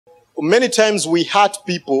many times we hurt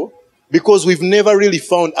people because we've never really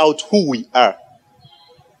found out who we are.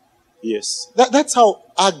 Yes. That's how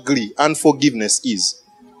ugly unforgiveness is.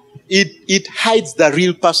 It hides the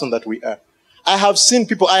real person that we are. I have seen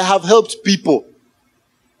people, I have helped people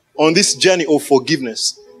on this journey of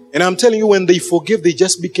forgiveness. And I'm telling you, when they forgave, they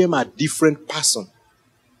just became a different person.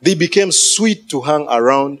 They became sweet to hang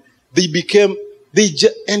around.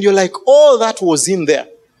 And you're like, all that was in there.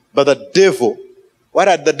 But the devil, what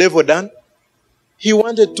had the devil done? He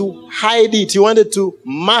wanted to hide it. He wanted to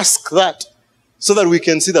mask that so that we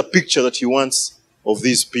can see the picture that he wants of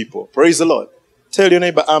these people. Praise the Lord. Tell your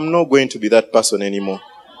neighbor, I'm not going to be that person anymore.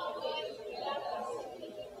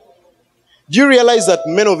 Do you realize that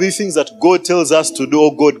many of these things that God tells us to do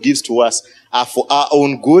or God gives to us are for our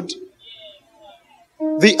own good?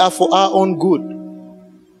 They are for our own good.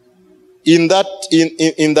 In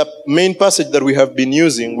the main passage that we have been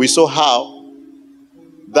using, we saw how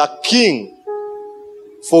the king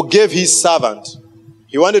forgave his servant.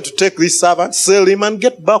 He wanted to take this servant, sell him, and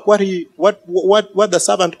get back what the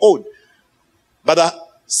servant owed. But the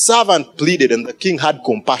servant pleaded, and the king had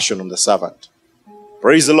compassion on the servant.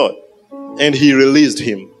 Praise the Lord. And he released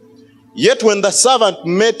him. Yet when the servant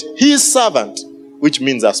met his servant, which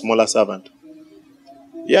means a smaller servant.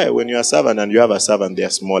 Yeah, when you're a servant and you have a servant, they are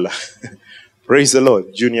smaller. Praise the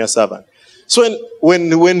Lord, junior servant. So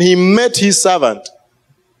when he met his servant,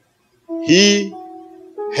 he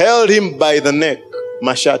held him by the neck,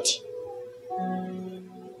 mashati.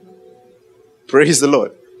 Praise the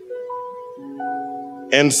Lord.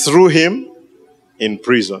 And threw him in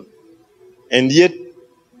prison. And yet,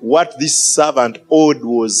 what this servant owed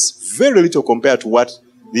was very little compared to what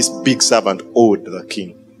this big servant owed the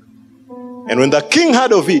king. And when the king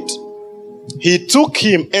heard of it, he took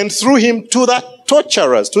him and threw him to the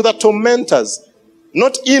torturers, to the tormentors.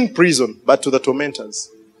 Not in prison, but to the tormentors.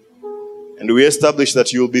 And we established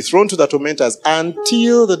that you will be thrown to the tormentors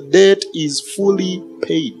until the debt is fully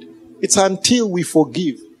paid. It's until we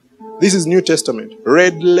forgive. This is New Testament.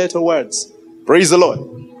 Red letter words. Praise the Lord.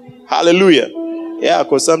 Hallelujah. Yeah,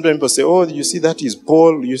 because sometimes people say, oh, you see, that is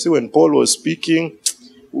Paul. You see, when Paul was speaking,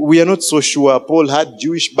 we are not so sure. Paul had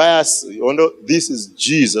Jewish bias. Oh, no, this is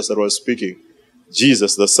Jesus that was speaking.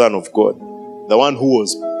 Jesus, the Son of God. The one who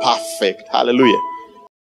was perfect. Hallelujah.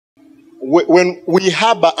 When we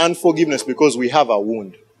harbor unforgiveness because we have a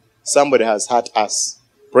wound, somebody has hurt us.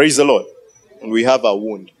 Praise the Lord. And we have a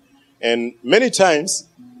wound. And many times,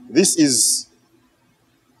 this is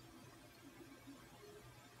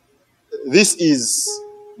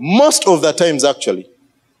most of the times actually,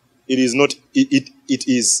 it is not,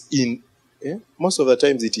 most of the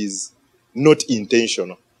times it is not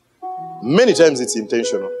intentional. Many times it's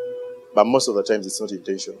intentional, but most of the times it's not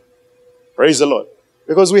intentional. Praise the Lord.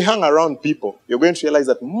 Because we hang around people, you're going to realize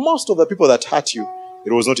that most of the people that hurt you,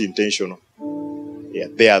 it was not intentional. Yeah,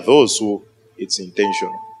 there are those who it's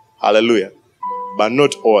intentional. Hallelujah. But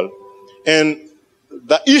not all. And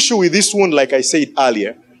the issue with this wound, like I said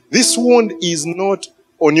earlier, this wound is not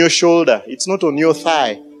on your shoulder. It's not on your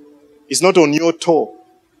thigh. It's not on your toe.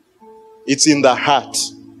 It's in the heart.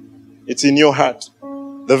 It's in your heart.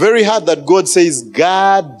 The very heart that God says,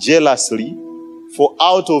 guard jealously, for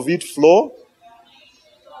out of it flow.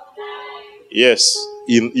 Yes.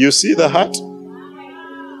 You see the heart?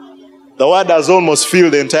 The word has almost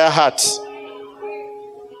filled the entire heart.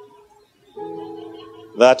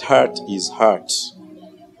 That heart is hurt.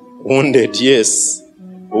 Wounded, yes.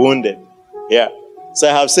 Wounded. Yeah. So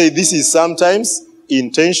I have said this is sometimes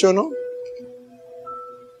intentional.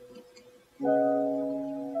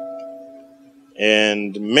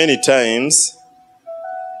 And many times,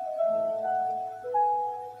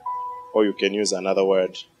 or you can use another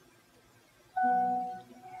word,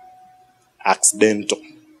 accidental.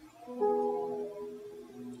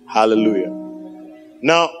 Hallelujah.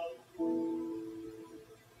 Now,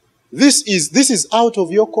 this is out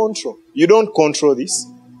of your control. You don't control this.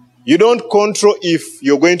 You don't control if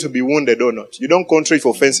you're going to be wounded or not. You don't control if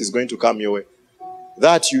offense is going to come your way.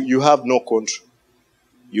 That you have no control.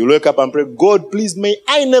 You wake up and pray, God, please, may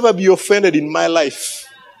I never be offended in my life.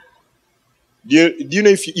 Do you know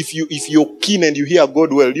if you're keen and you hear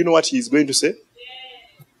God well, do you know what he's going to say?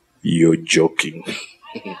 You're joking.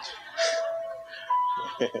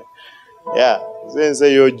 Yeah. Then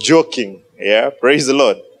say you're joking. Yeah. Praise the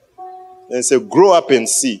Lord. Then say, grow up and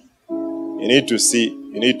see. You need to see.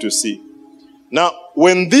 You need to see. Now,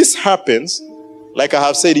 when this happens, like I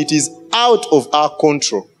have said, it is out of our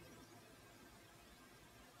control.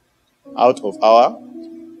 Out of our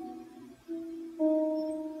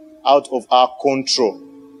control.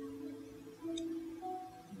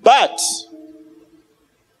 But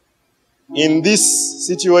in this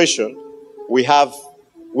situation, we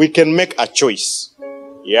can make a choice.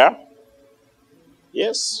 Yeah?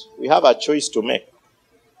 Yes, we have a choice to make.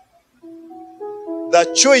 The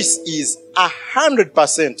choice is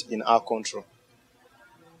 100% in our control.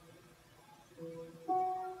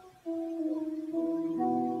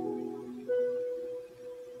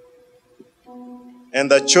 And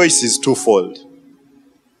the choice is twofold.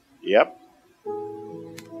 Yep.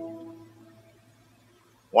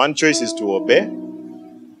 One choice is to obey.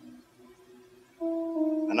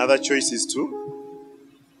 Another choice is to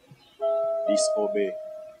disobey.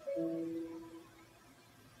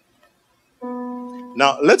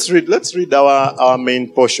 Now let's read our main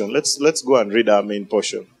portion. Let's go and read our main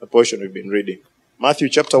portion. The portion we've been reading. Matthew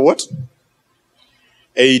chapter what?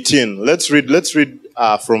 18. Let's read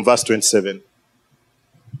from verse 27.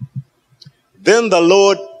 Then the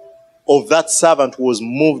Lord of that servant was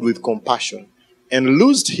moved with compassion and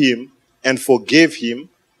loosed him and forgave him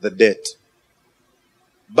the debt.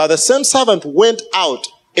 But the same servant went out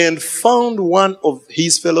and found one of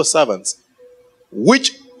his fellow servants,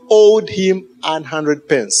 which owed him 100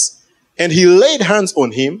 pence. And he laid hands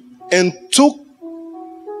on him and took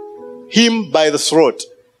him by the throat,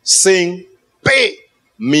 saying, "Pay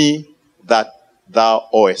me that thou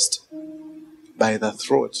owest." By the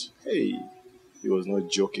throat. Hey, he was not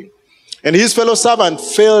joking. And his fellow servant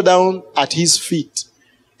fell down at his feet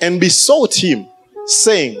and besought him,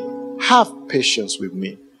 saying, "Have patience with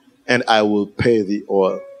me, and I will pay thee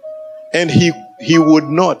all." And he would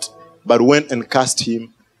not, but went and cast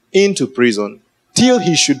him into prison till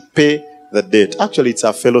he should pay the debt. Actually, it's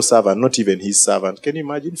a fellow servant, not even his servant. Can you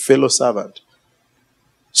imagine? Fellow servant.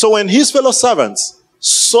 So when his fellow servants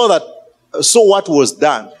saw what was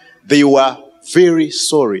done, they were very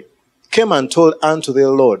sorry, came and told unto their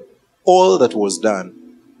Lord all that was done.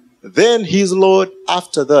 Then his Lord,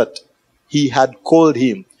 after that he had called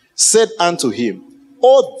him, said unto him,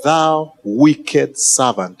 "O thou wicked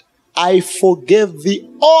servant, I forgave thee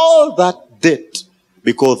all that debt,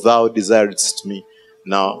 because thou desiredst me."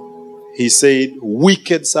 Now, he said,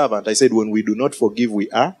 wicked servant. I said, when we do not forgive, we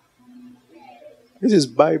are. This is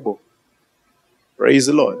Bible. Praise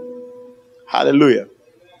the Lord. Hallelujah.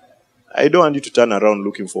 I don't want you to turn around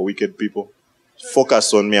looking for wicked people.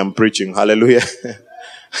 Focus on me, I'm preaching. Hallelujah.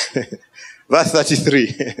 Verse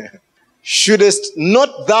 33. Shouldest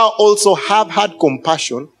not thou also have had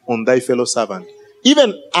compassion on thy fellow servant,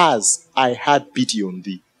 even as I had pity on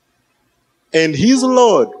thee? And his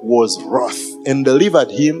Lord was wroth and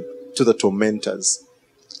delivered him to the tormentors,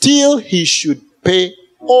 till he should pay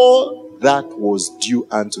all that was due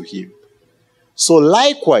unto him. So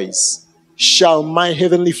likewise shall my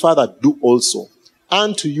heavenly Father do also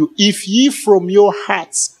unto you, if ye from your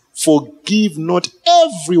hearts forgive not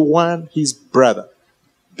everyone his brother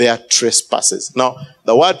their trespasses. Now,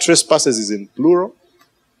 the word trespasses is in plural,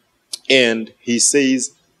 and he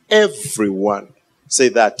says everyone. Say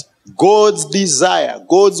that God's desire,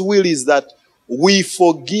 God's will is that we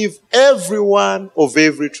forgive everyone of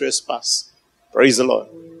every trespass. Praise the Lord.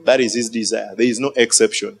 That is his desire. There is no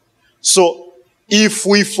exception. So, if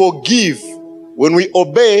we forgive, when we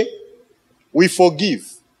obey, we forgive.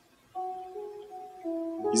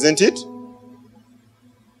 Isn't it?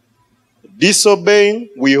 Disobeying,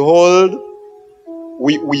 we hold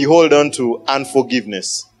on to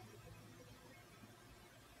unforgiveness.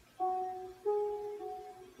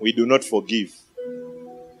 We do not forgive.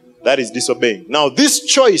 That is disobeying. Now, this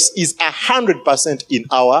choice is 100% in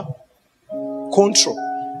our control.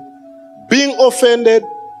 Being offended,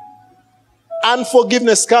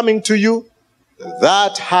 unforgiveness coming to you,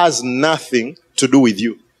 that has nothing to do with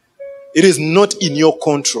you. It is not in your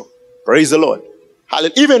control. Praise the Lord.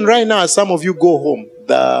 Even right now, as some of you go home,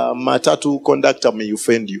 the matatu conductor may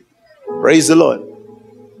offend you. Praise the Lord.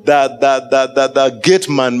 The gate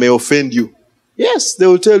man may offend you. Yes, they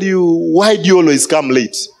will tell you, why do you always come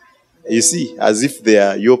late? You see, as if they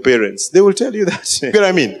are your parents. They will tell you that. You know what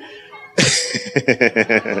I mean?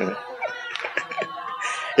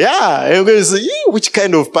 Yeah, you're going to say, which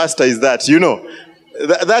kind of pastor is that? You know,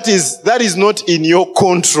 that is not in your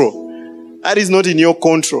control. That is not in your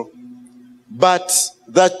control. But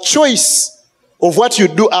the choice of what you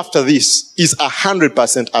do after this is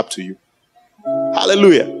 100% up to you.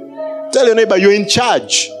 Hallelujah. Tell your neighbor, you're in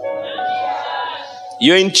charge.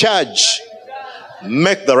 You're in charge.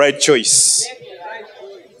 Make the right choice.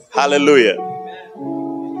 Hallelujah.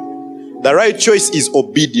 The right choice is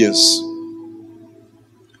obedience.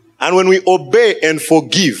 And when we obey and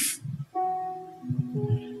forgive,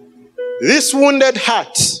 this wounded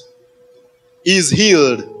heart is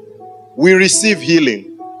healed. We receive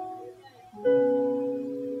healing.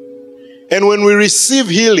 And when we receive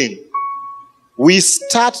healing, we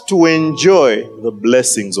start to enjoy the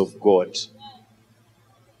blessings of God.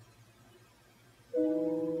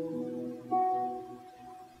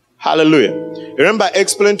 Hallelujah. Remember, I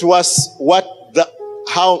explained to us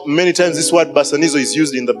how many times this word basanizo is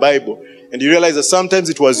used in the Bible. And you realize that sometimes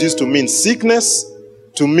it was used to mean sickness,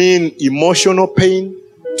 to mean emotional pain,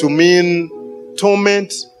 to mean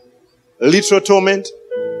torment, literal torment.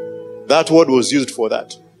 That word was used for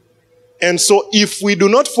that. And so if we do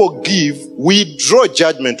not forgive, we draw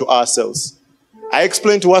judgment to ourselves. I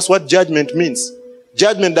explained to us what judgment means.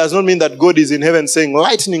 Judgment does not mean that God is in heaven saying,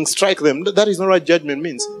 lightning, strike them. That is not what judgment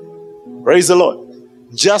means. Praise the Lord.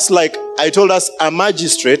 Just like I told us, a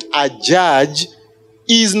magistrate, a judge,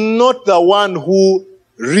 is not the one who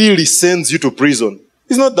really sends you to prison.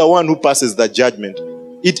 He's not the one who passes the judgment.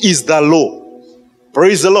 It is the law.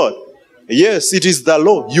 Praise the Lord. Yes, it is the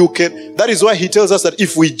law. That is why he tells us that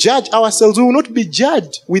if we judge ourselves, we will not be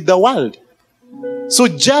judged with the world. So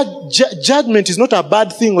judgment is not a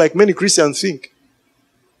bad thing like many Christians think.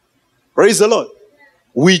 Praise the Lord.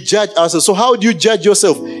 We judge ourselves. So how do you judge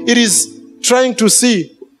yourself? It is trying to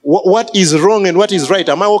see what is wrong and what is right.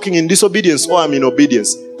 Am I walking in disobedience or am I in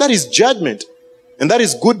obedience? That is judgment. And that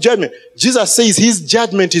is good judgment. Jesus says his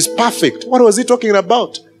judgment is perfect. What was he talking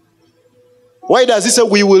about? Why does he say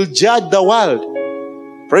we will judge the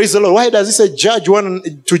world? Praise the Lord. Why does he say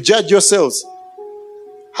to judge yourselves?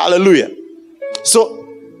 Hallelujah. So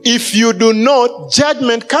if you do not,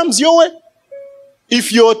 judgment comes your way.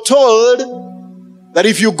 If you're told that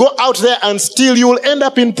if you go out there and steal, you will end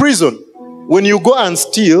up in prison. When you go and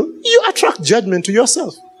steal, you attract judgment to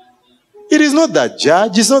yourself. It is not the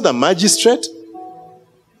judge, it's not the magistrate.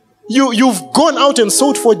 You've gone out and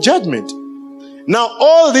sought for judgment. Now,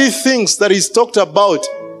 all these things that is talked about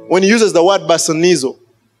when he uses the word basanizo,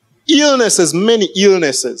 illnesses, many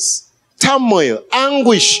illnesses, turmoil,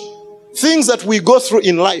 anguish, things that we go through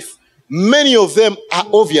in life, many of them are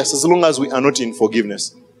obvious as long as we are not in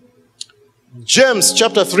forgiveness. James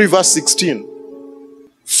chapter 3 verse 16.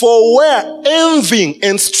 For where envying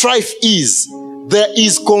and strife is, there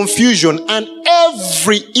is confusion and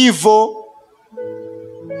every evil.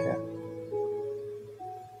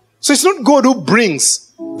 So it's not God who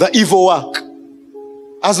brings the evil work.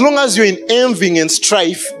 As long as you're in envying and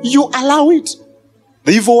strife, you allow it.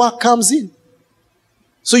 The evil work comes in.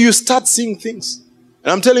 So you start seeing things.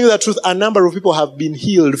 And I'm telling you the truth, a number of people have been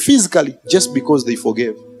healed physically just because they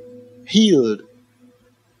forgave. Healed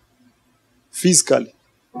physically.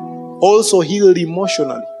 Also healed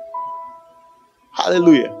emotionally.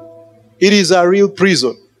 Hallelujah. It is a real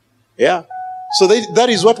prison. Yeah. So that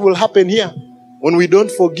is what will happen here. When we don't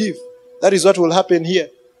forgive, that is what will happen here.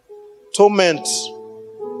 Torment.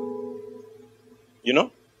 You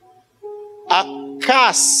know?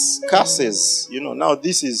 Curses. You know, now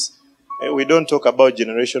this is, we don't talk about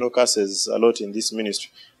generational curses a lot in this ministry.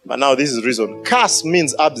 But now this is the reason. Curse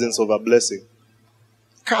means absence of a blessing.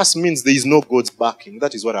 Curse means there is no God's backing.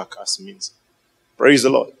 That is what a curse means. Praise the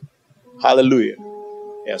Lord. Hallelujah.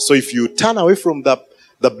 Yeah, so if you turn away from the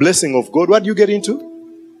blessing of God, what do you get into?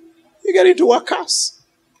 You get into a curse,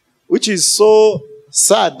 which is so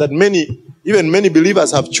sad that even many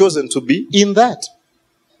believers have chosen to be in that.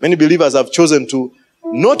 Many believers have chosen to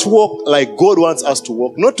not walk like God wants us to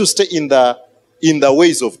walk, not to stay in the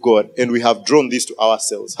ways of God, and we have drawn this to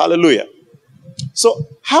ourselves. Hallelujah. So,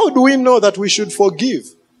 how do we know that we should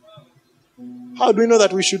forgive? How do we know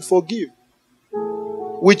that we should forgive?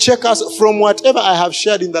 We check us from whatever I have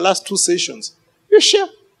shared in the last 2 sessions. You share.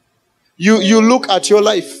 You look at your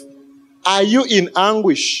life. Are you in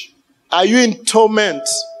anguish? Are you in torment?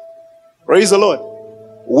 Praise the Lord.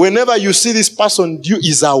 Whenever you see this person,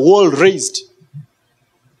 is a wall raised?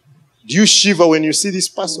 Do you shiver when you see this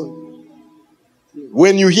person?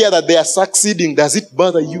 When you hear that they are succeeding, does it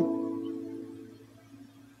bother you?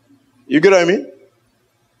 You get what I mean?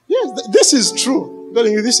 Yes, this is true. I'm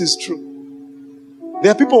telling you, this is true.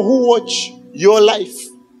 There are people who watch your life.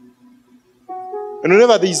 And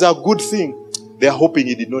whenever there is a good thing, they are hoping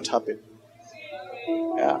it did not happen.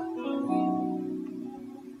 Yeah.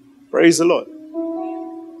 Praise the Lord.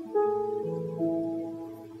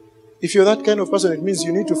 If you're that kind of person, it means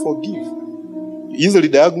you need to forgive. You easily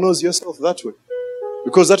diagnose yourself that way.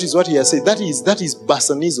 Because that is what he has said. That is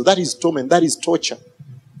basanizo. That is torment. That is torture.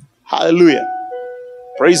 Hallelujah.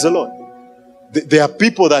 Praise the Lord. There are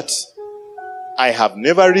people that I have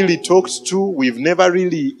never really talked to. We've never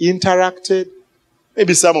really interacted.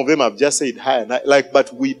 Maybe some of them have just said hi, and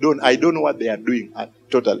but I don't know what they are doing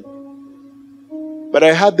totally. But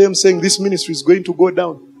I heard them saying this ministry is going to go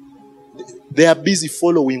down. They are busy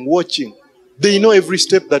following, watching. They know every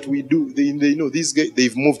step that we do. They know these guys,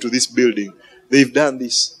 they've moved to this building. They've done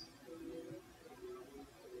this.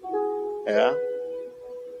 Yeah.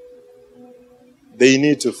 They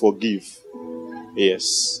need to forgive.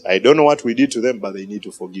 Yes. I don't know what we did to them, but they need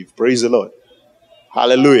to forgive. Praise the Lord.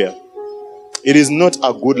 Hallelujah. It is not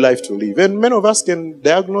a good life to live. And many of us can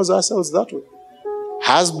diagnose ourselves that way.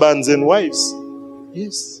 Husbands and wives.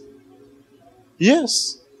 Yes.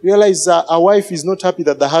 Yes. Realize that a wife is not happy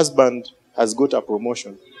that the husband has got a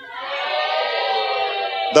promotion.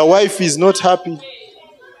 The wife is not happy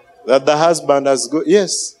that the husband has got,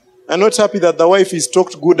 yes. And not happy that the wife is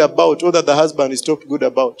talked good about or that the husband is talked good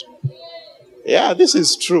about. Yeah, this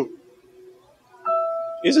is true.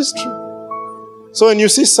 This is true. So when you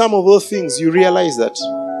see some of those things, you realize that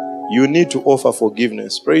you need to offer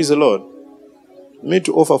forgiveness. Praise the Lord. You need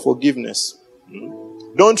to offer forgiveness.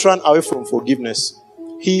 Don't run away from forgiveness.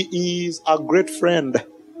 He is a great friend.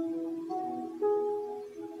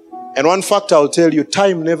 And one fact I'll tell you,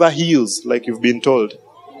 time never heals like you've been told.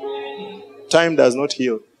 Time does not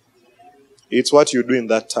heal. It's what you do in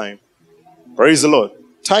that time. Praise the Lord.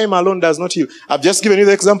 Time alone does not heal. I've just given you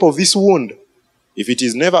the example of this wound. If it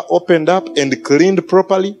is never opened up and cleaned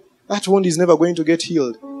properly, that wound is never going to get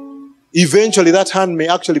healed. Eventually, that hand may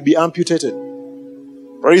actually be amputated.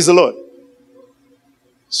 Praise the Lord.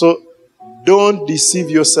 So, don't deceive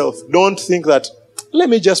yourself. Don't think that, let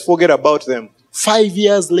me just forget about them. 5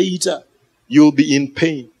 years later, you'll be in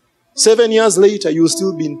pain. 7 years later, you'll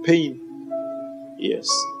still be in pain. Yes.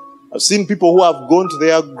 I've seen people who have gone to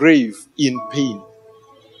their grave in pain.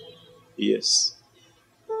 Yes.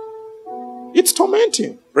 It's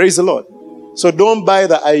tormenting. Praise the Lord. So don't buy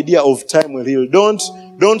the idea of time will heal. Don't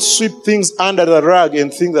sweep things under the rug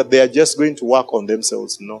and think that they are just going to work on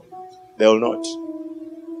themselves. No, they will not.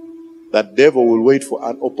 That devil will wait for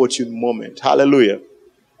an opportune moment. Hallelujah.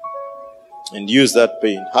 And use that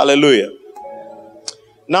pain. Hallelujah.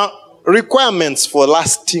 Now, requirements for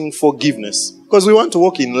lasting forgiveness. Because we want to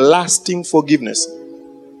walk in lasting forgiveness.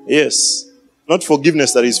 Yes. Not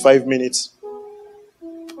forgiveness that is 5 minutes.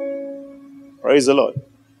 Praise the Lord.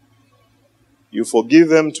 You forgive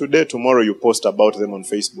them today, tomorrow you post about them on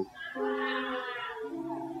Facebook.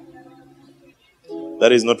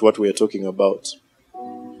 That is not what we are talking about.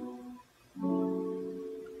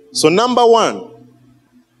 So number 1,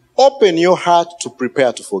 open your heart to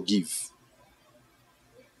prepare to forgive.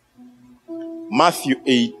 Matthew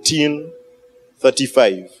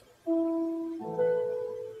 18:35.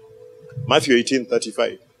 Matthew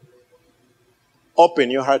 18:35.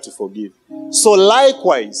 Open your heart to forgive. So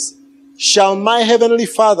likewise shall my heavenly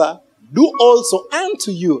Father do also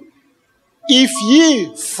unto you, if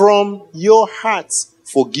ye from your hearts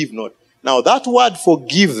forgive not. Now that word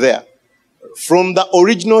forgive there, from the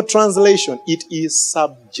original translation, it is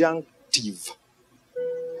subjunctive.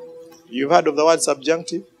 You've heard of the word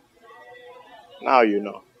subjunctive? Now you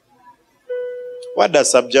know. What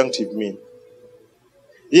does subjunctive mean?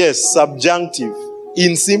 Yes, subjunctive.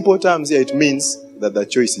 In simple terms, here it means that the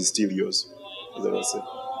choice is still yours. As I said.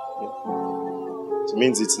 Yeah. It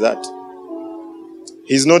means it's that.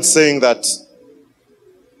 He's not saying that,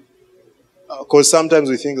 because sometimes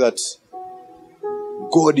we think that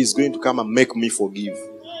God is going to come and make me forgive.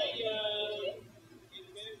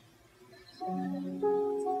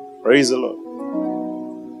 Praise the Lord.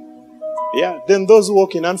 Yeah, then those who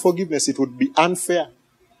walk in unforgiveness, it would be unfair.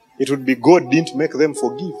 It would be God didn't make them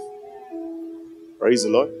forgive. Praise the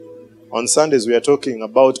Lord. On Sundays, we are talking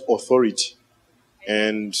about authority.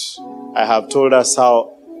 And I have told us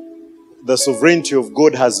how the sovereignty of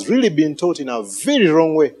God has really been taught in a very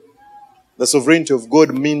wrong way. The sovereignty of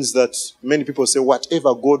God means that many people say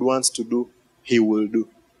whatever God wants to do, he will do.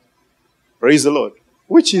 Praise the Lord.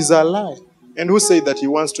 Which is a lie. And who said that he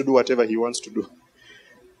wants to do whatever he wants to do?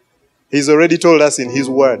 He's already told us in his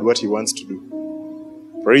word what he wants to do.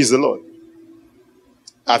 Praise the Lord.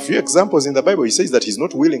 A few examples in the Bible, he says that he's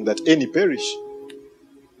not willing that any perish,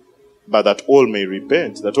 but that all may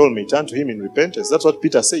repent, that all may turn to him in repentance. That's what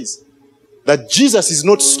Peter says. That Jesus is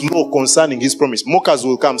not slow concerning his promise. Mockers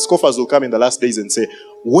will come, scoffers will come in the last days and say,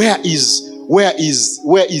 where is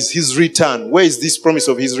his return? Where is this promise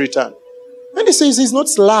of his return? And he says he's not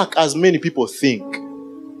slack as many people think,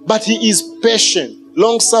 but he is patient,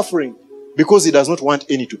 long-suffering, because he does not want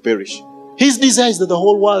any to perish. His desire is that the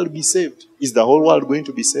whole world be saved. Is the whole world going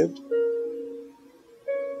to be saved?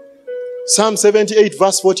 Psalm 78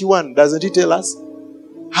 verse 41, doesn't it tell us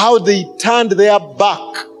how they turned their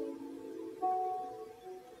back?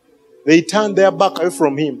 They turned their back away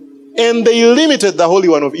from him. And they limited the Holy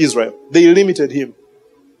One of Israel. They limited him.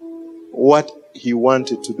 What he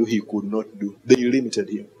wanted to do, he could not do. They limited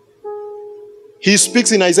him. He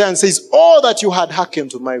speaks in Isaiah and says, "Oh, that you had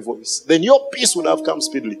hearkened to my voice, then your peace would have come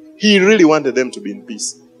speedily." He really wanted them to be in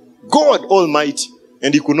peace. God Almighty.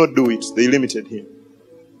 And he could not do it. They limited him.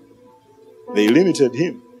 They limited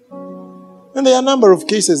him. And there are a number of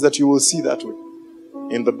cases that you will see that way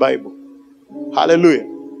in the Bible. Hallelujah.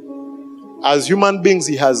 As human beings,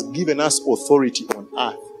 he has given us authority on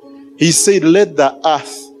earth. He said, let the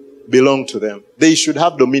earth belong to them. They should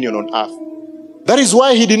have dominion on earth. That is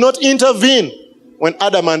why he did not intervene when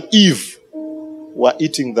Adam and Eve were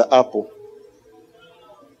eating the apple.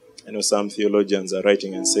 I know some theologians are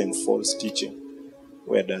writing and saying false teaching.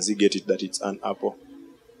 Where does he get it that it's an apple?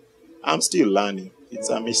 I'm still learning. It's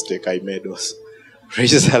a mistake I made also.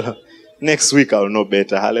 Praise the Lord. Next week I'll know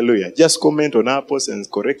better. Hallelujah. Just comment on apples and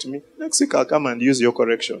correct me. Next week I'll come and use your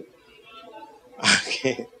correction.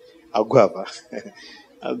 Okay. A guava.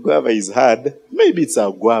 A guava is hard. Maybe it's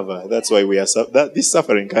a guava. That's why we are this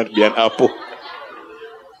suffering can't be an apple.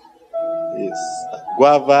 Yes.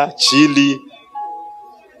 Guava, chili,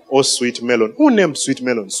 or sweet melon. Who named sweet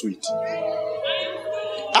melon sweet?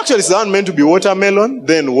 Actually, it's not meant to be watermelon.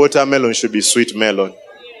 Then watermelon should be sweet melon.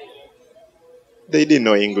 They didn't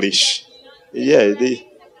know English. Yeah, they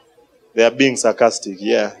are being sarcastic.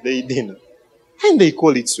 Yeah, they didn't. And they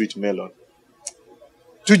call it sweet melon.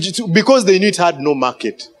 Because they knew it had no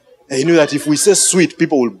market. They knew that if we say sweet,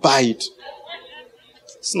 people will buy it.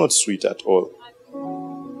 It's not sweet at all.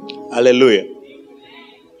 Hallelujah.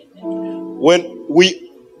 When we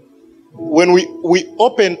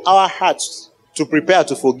open our hearts to prepare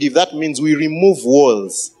to forgive, that means we remove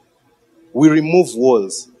walls. We remove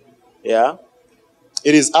walls. Yeah?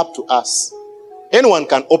 It is up to us. Anyone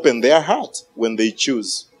can open their heart when they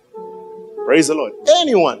choose. Praise the Lord.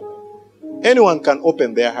 Anyone can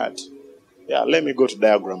open their heart. Yeah, let me go to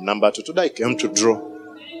diagram number 2. Today I came to draw.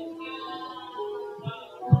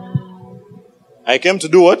 I came to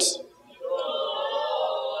do what?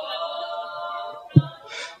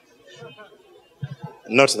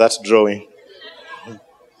 Not that drawing.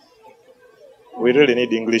 We really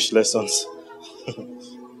need English lessons.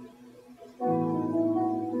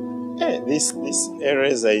 Hey, this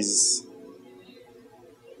eraser is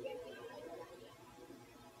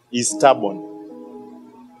stubborn.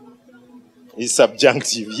 It's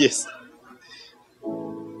subjunctive, yes.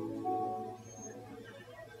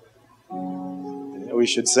 We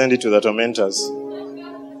should send it to the tormentors.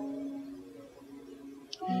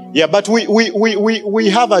 Yeah, but we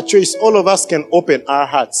have a choice. All of us can open our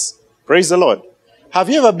hearts. Praise the Lord. Have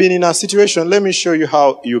you ever been in a situation? Let me show you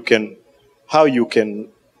how you can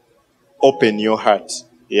open your heart.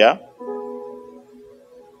 Yeah?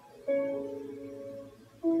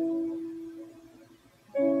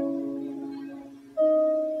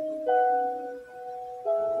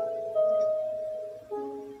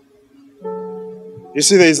 You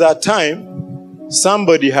see, there is a time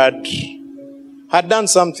somebody had done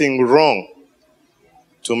something wrong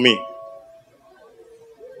to me.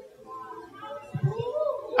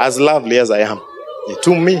 As lovely as I am.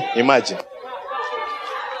 To me, imagine.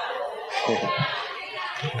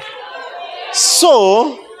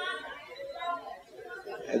 So,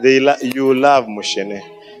 you love Mushene.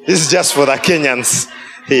 This is just for the Kenyans.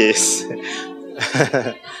 Yes.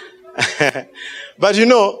 But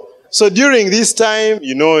so during this time,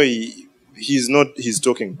 he's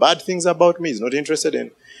talking bad things about me. He's not interested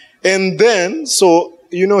in. And then, so,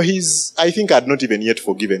 I think I'd not even yet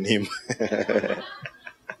forgiven him.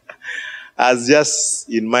 As just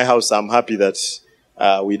in my house, I'm happy that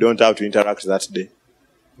we don't have to interact that day.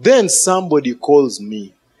 Then somebody calls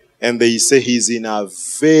me and they say he's in a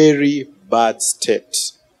very bad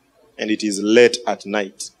state. And it is late at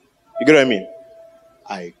night. You get what I mean?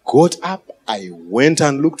 I got up, I went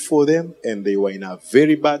and looked for them, and they were in a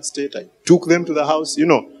very bad state. I took them to the house,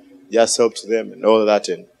 just helped them and all that.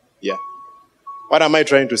 And yeah. What am I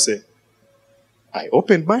trying to say? I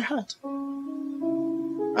opened my heart.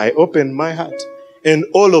 I opened my heart. And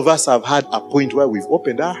all of us have had a point where we've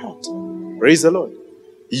opened our heart. Praise the Lord.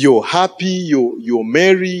 You're happy, you're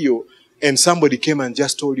merry, and somebody came and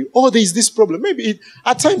just told you, oh, there's this problem. Maybe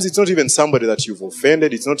at times it's not even somebody that you've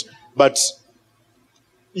offended. It's not, but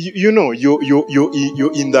you're in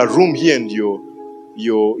the room here and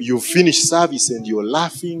you finish service and you're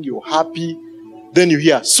laughing, you're happy. Then you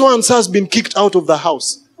hear, so-and-so has been kicked out of the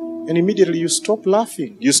house. And immediately you stop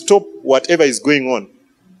laughing. You stop whatever is going on.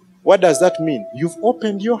 What does that mean? You've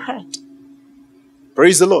opened your heart.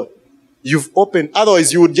 Praise the Lord. You've opened.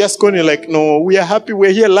 Otherwise, you would just go in like, no, we are happy.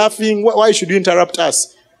 We're here laughing. Why should you interrupt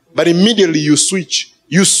us? But immediately you switch.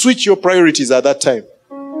 You switch your priorities at that time.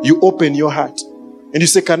 You open your heart. And you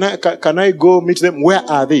say, can I go meet them? Where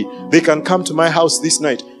are they? They can come to my house this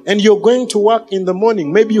night. And you're going to work in the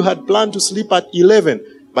morning. Maybe you had planned to sleep at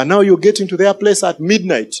 11, but now you're getting to their place at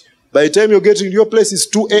midnight. By the time you're getting to your place, it's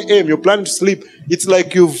 2 a.m. You're planning to sleep. It's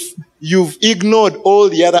like you've ignored all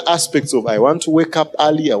the other aspects of, I want to wake up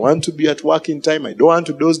early. I want to be at work in time. I don't want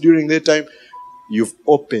to doze during that time. You've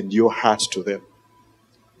opened your heart to them.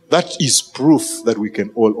 That is proof that we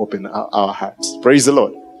can all open our hearts. Praise the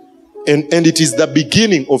Lord. And it is the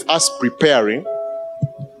beginning of us preparing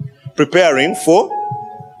for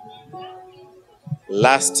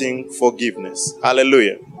lasting forgiveness.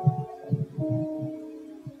 Hallelujah.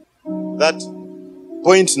 That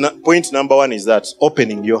point number one is that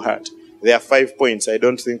opening your heart. There are 5 points. I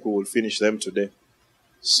don't think we will finish them today.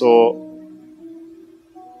 So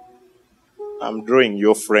I'm drawing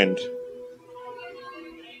your friend.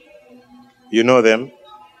 You know them?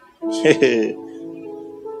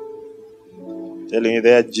 Telling you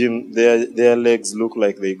their legs look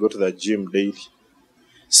like they go to the gym daily.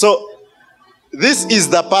 So this is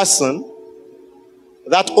the person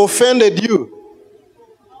that offended you.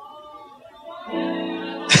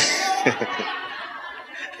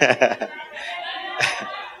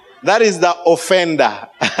 That is the offender.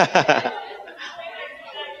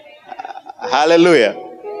 Hallelujah.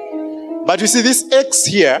 But you see, this X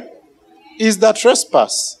here is the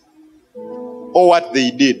trespass, or what they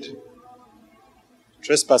did.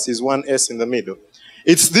 Trespass is one S in the middle.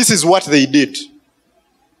 This is what they did.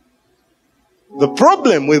 The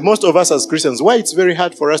problem with most of us as Christians, why it's very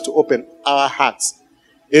hard for us to open our hearts,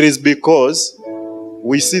 it is because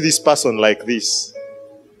we see this person like this.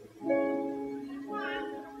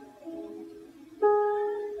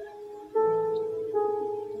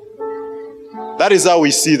 That is how we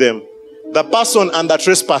see them. The person and the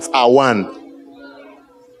trespass are one.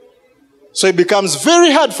 So it becomes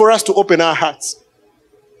very hard for us to open our hearts.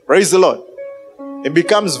 Praise the Lord. It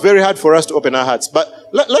becomes very hard for us to open our hearts. But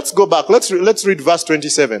let's go back. Let's read verse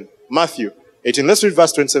 27. Matthew 18. Let's read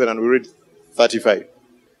verse 27 and we read 35.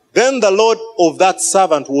 Then the Lord of that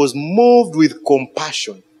servant was moved with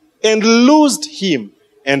compassion and loosed him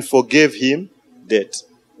and forgave him debt.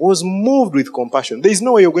 Was moved with compassion. There is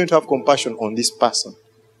no way you're going to have compassion on this person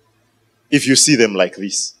if you see them like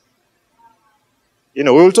this. You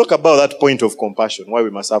know, we will talk about that point of compassion, why we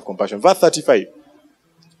must have compassion. Verse 35.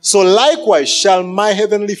 So likewise shall my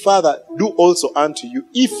heavenly Father do also unto you,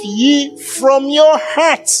 if ye from your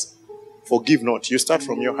hearts forgive not. You start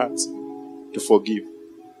from your hearts to forgive.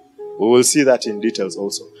 We will see that in details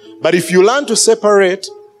also. But if you learn to separate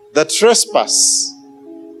the trespass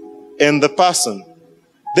and the person,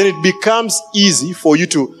 then it becomes easy for you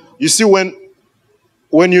to, you see,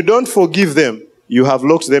 when you don't forgive them, you have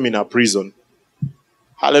locked them in a prison.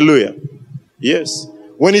 Hallelujah. Yes.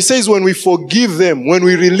 When he says when we forgive them, when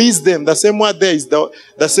we release them, the same word there is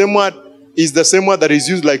the same word that is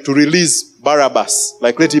used like to release Barabbas,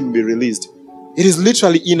 like let him be released. It is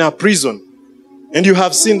literally in a prison. And you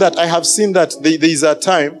have seen that. I have seen that. There is a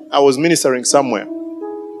time I was ministering somewhere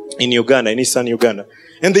in Uganda, in eastern Uganda.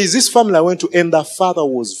 And there is this family I went to, and the father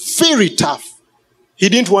was very tough. He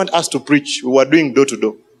didn't want us to preach. We were doing door to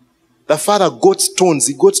door. The father got stones.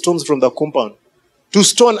 He got stones from the compound to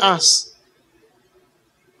stone us.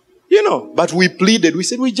 You know, but we pleaded. We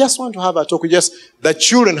said, we just want to have a talk. The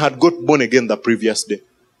children had got born again the previous day.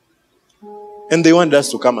 And they wanted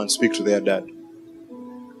us to come and speak to their dad.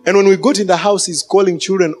 And when we got in the house, he's calling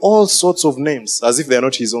children all sorts of names, as if they're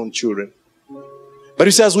not his own children. But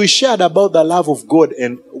he says, we shared about the love of God,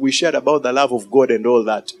 and all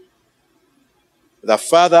that. The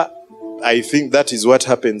father, I think that is what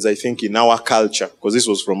happens, I think, in our culture, because this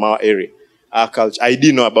was from our area, our culture. I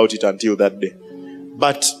didn't know about it until that day.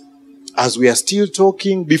 But as we are still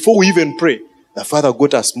talking, before we even pray, the father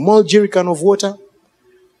got a small jerrycan of water,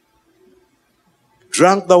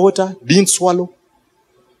 drank the water, didn't swallow.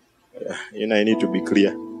 You know, I need to be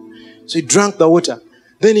clear. So he drank the water.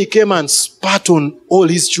 Then he came and spat on all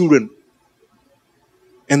his children.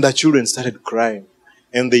 And the children started crying.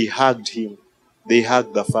 And they hugged him. They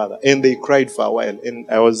hugged the father. And they cried for a while. And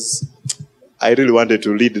I really wanted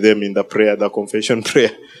to lead them in the prayer, the confession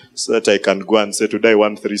prayer, so that I can go and say, today I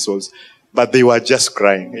want 3 souls. But they were just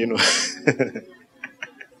crying, you know.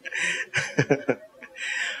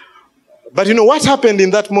 But you know what happened in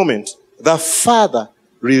that moment? The father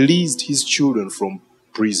released his children from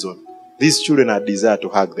prison. These children had desire to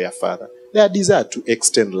hug their father. They had desire to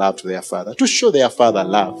extend love to their father, to show their father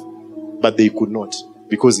love. But they could not,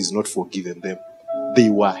 because he's not forgiven them. They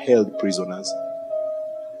were held prisoners.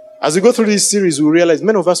 As we go through this series, we realize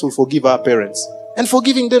many of us will forgive our parents. And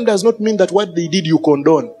forgiving them does not mean that what they did you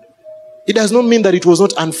condone. It does not mean that it was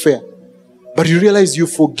not unfair. But you realize you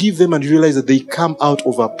forgive them and you realize that they come out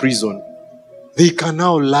of a prison. They can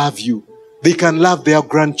now love you. They can love their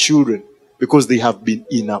grandchildren because they have been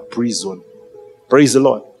in a prison. Praise the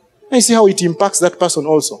Lord. And you see how it impacts that person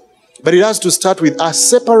also. But it has to start with us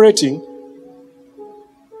separating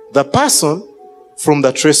the person from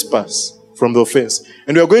the trespass, from the offense.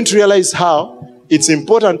 And we are going to realize how it's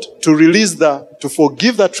important to to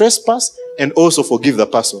forgive the trespass and also forgive the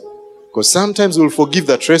person. Because sometimes we'll forgive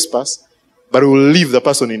the trespass, but we'll leave the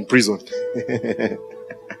person in prison.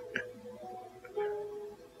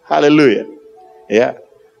 Hallelujah. Yeah.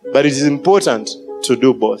 But it is important to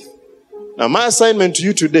do both. Now, my assignment to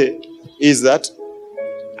you today is that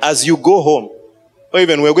as you go home, or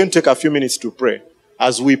even we're going to take a few minutes to pray.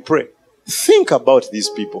 As we pray, think about these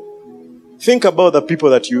people. Think about the people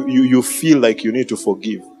that you feel like you need to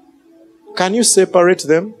forgive. Can you separate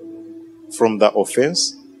them from the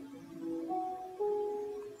offense?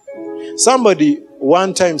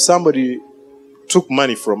 One time somebody took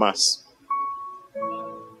money from us.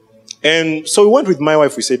 And so we went with my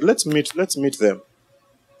wife. We said, let's meet them.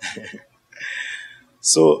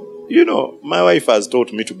 So, my wife has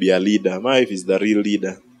taught me to be a leader. My wife is the real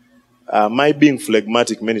leader. My being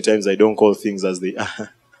phlegmatic, many times I don't call things as they are.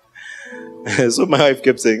 So my wife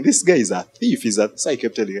kept saying, this guy is a thief. So I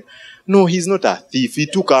kept telling her, no, he's not a thief. He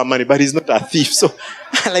took our money, but he's not a thief. So,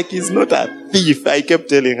 he's not a thief. I kept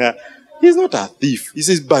telling her, he's not a thief. He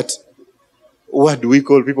says, but what do we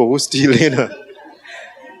call people who steal?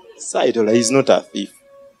 So I told her, he's not a thief.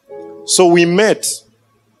 So we met.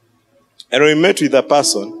 And we met with a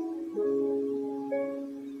person.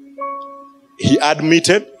 He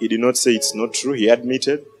admitted. He did not say it's not true. He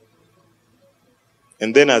admitted.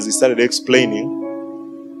 And then as he started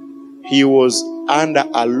explaining, he was under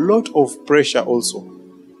a lot of pressure also.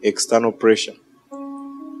 External pressure.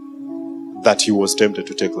 That he was tempted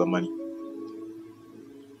to take the money.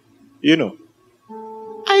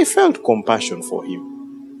 I felt compassion for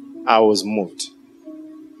him. I was moved.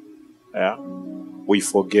 Yeah. We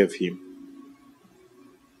forgave him.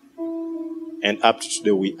 And up to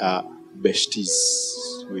today, we are besties.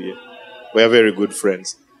 We are very good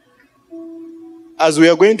friends. As we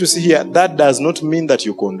are going to see here, that does not mean that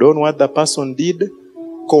you condone what the person did.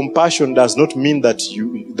 Compassion does not mean that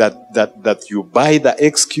you buy the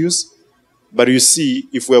excuse. But you see,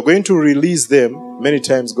 if we are going to release them, many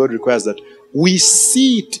times God requires that we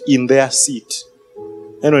sit in their seat.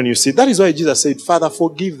 And when you sit, that is why Jesus said, Father,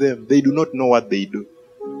 forgive them. They do not know what they do.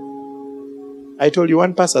 I told you,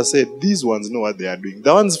 one pastor said, these ones know what they are doing.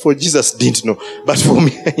 The ones for Jesus didn't know. But for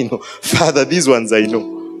me, I know. Father, these ones I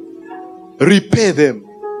know. Repay them.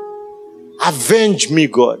 Avenge me,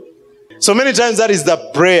 God. So many times that is the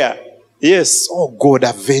prayer. Yes. Oh, God,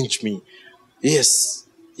 avenge me. Yes.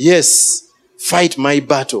 Yes. Fight my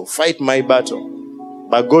battle. Fight my battle.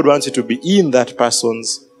 But God wants you to be in that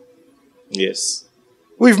person's. Yes.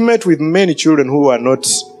 We've met with many children who are not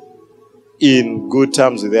in good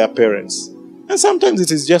terms with their parents. And sometimes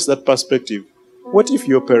it is just that perspective. What if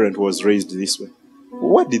your parent was raised this way?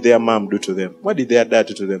 What did their mom do to them? What did their dad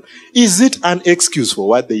do to them? Is it an excuse for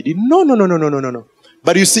what they did? No.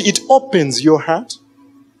 But you see, it opens your heart.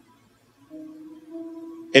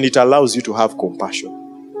 And it allows you to have compassion.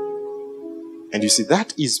 And you see,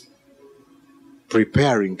 that is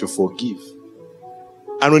preparing to forgive.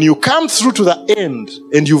 And when you come through to the end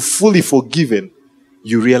and you've fully forgiven,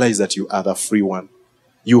 you realize that you are the free one.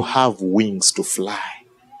 You have wings to fly.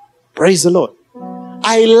 Praise the Lord.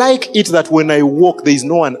 I like it that when I walk, there is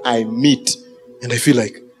no one I meet. And I feel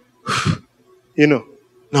like,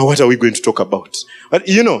 now what are we going to talk about? But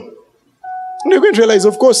you're going to realize,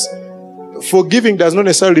 of course, forgiving does not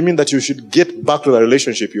necessarily mean that you should get back to the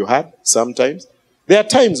relationship you had sometimes. There are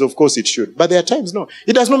times, of course, it should. But there are times, no.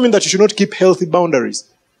 It does not mean that you should not keep healthy boundaries.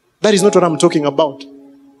 That is not what I'm talking about.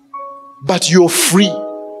 But you're free.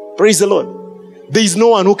 Praise the Lord. There is no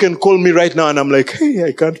one who can call me right now and I'm like, hey,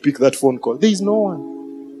 I can't pick that phone call. There is no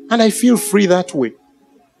one. And I feel free that way.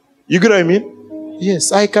 You get what I mean?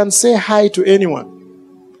 Yes, I can say hi to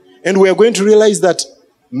anyone. And we are going to realize that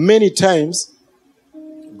many times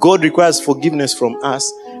God requires forgiveness from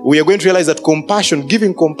us. We are going to realize that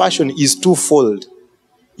giving compassion is twofold.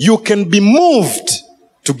 You can be moved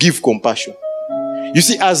to give compassion. You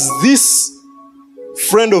see, as this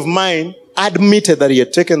friend of mine admitted that he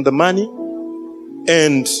had taken the money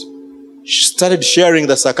and started sharing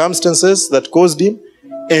the circumstances that caused him,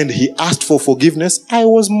 and he asked for forgiveness, I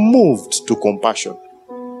was moved to compassion.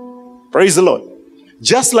 Praise the Lord.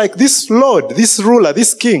 Just like this Lord, this ruler,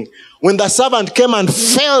 this king, when the servant came and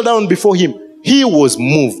fell down before him, he was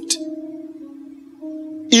moved.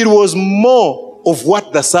 It was more of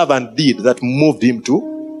what the servant did that moved him to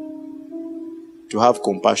have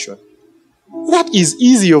compassion. That is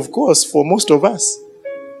easy, of course, for most of us.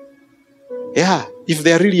 Yeah, if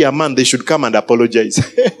they're really a man, they should come and apologize.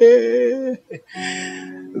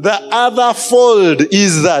 The other fold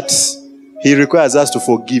is that he requires us to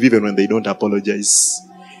forgive even when they don't apologize.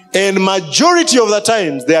 And majority of the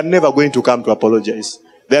times, they are never going to come to apologize.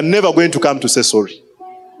 They are never going to come to say sorry.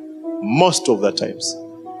 Most of the times,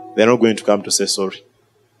 they are not going to come to say sorry.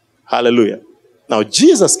 Hallelujah. Now,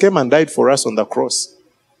 Jesus came and died for us on the cross.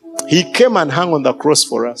 He came and hung on the cross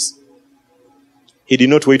for us. He did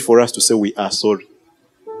not wait for us to say we are sorry.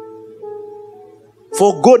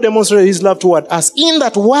 For God demonstrated his love toward us in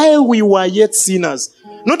that while we were yet sinners,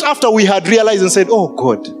 not after we had realized and said, oh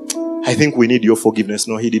God, I think we need your forgiveness.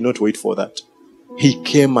 No, he did not wait for that. He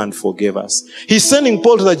came and forgave us. He's sending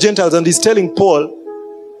Paul to the Gentiles and he's telling Paul,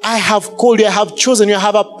 I have called you, I have chosen you, I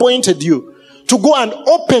have appointed you to go and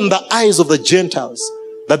open the eyes of the Gentiles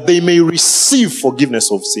that they may receive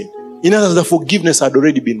forgiveness of sin. In other words, the forgiveness had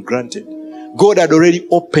already been granted. God had already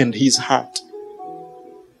opened his heart.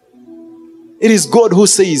 It is God who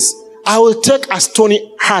says, I will take a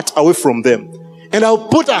stony heart away from them and I'll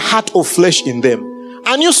put a heart of flesh in them.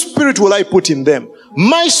 A new spirit will I put in them.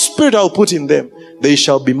 My spirit I'll put in them. They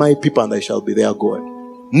shall be my people and I shall be their God.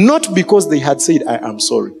 Not because they had said, I am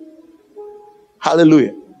sorry.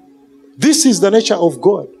 Hallelujah. This is the nature of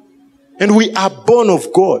God. And we are born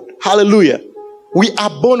of God. Hallelujah. We are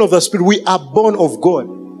born of the Spirit. We are born of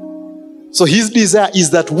God. So his desire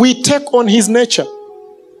is that we take on his nature.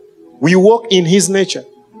 We walk in his nature.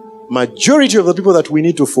 Majority of the people that we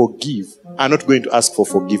need to forgive are not going to ask for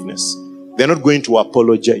forgiveness. They're not going to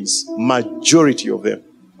apologize. Majority of them.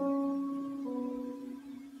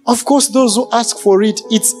 Of course, those who ask for it,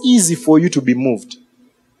 it's easy for you to be moved.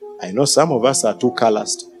 I know some of us are too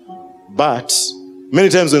calloused. But many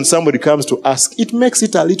times when somebody comes to ask, it makes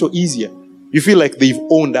it a little easier. You feel like they've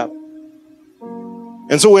owned up.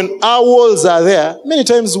 And so when our walls are there, many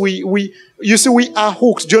times we are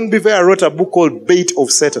hooked. John Bevere wrote a book called Bait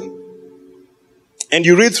of Satan. And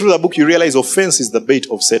you read through the book, you realize offense is the bait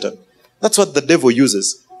of Satan. That's what the devil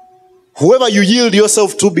uses. Whoever you yield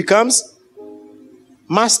yourself to becomes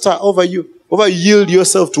master over you. Whoever you yield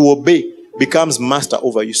yourself to obey becomes master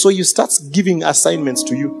over you. So you start giving assignments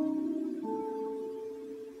to you.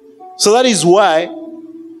 So that is why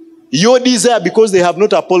your desire, because they have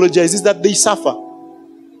not apologized, is that they suffer.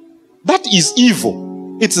 That is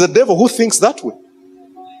evil. It's the devil who thinks that way.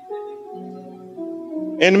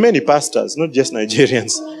 And many pastors, not just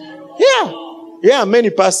Nigerians. Yeah, many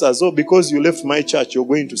pastors. Oh, because you left my church, you're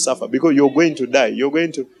going to suffer. Because you're going to die. You're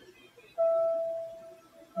going to...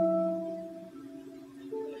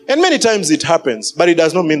 And many times it happens, but it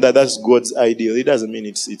does not mean that that's God's ideal. It doesn't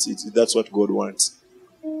mean that's what God wants.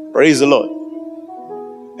 Praise the Lord.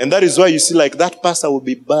 And that is why you see, like, that pastor will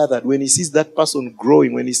be bothered when he sees that person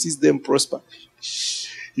growing, when he sees them prosper.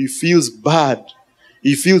 He feels bad.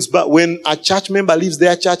 He feels bad when a church member leaves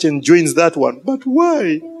their church and joins that one. But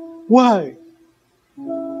why? Why?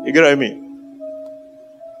 You get what I mean?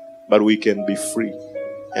 But we can be free.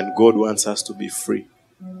 And God wants us to be free.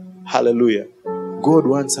 Hallelujah. God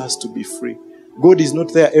wants us to be free. God is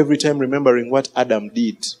not there every time remembering what Adam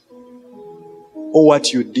did or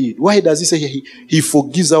what you did. Why does he say he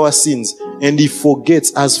forgives our sins and he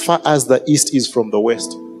forgets as far as the east is from the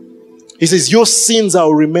west? He says, your sins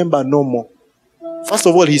I'll remember no more. First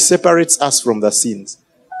of all, he separates us from the sins.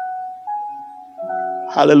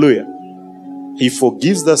 Hallelujah. He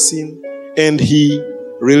forgives the sin and he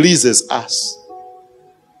releases us.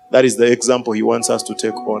 That is the example he wants us to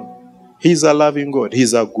take on. He's a loving God.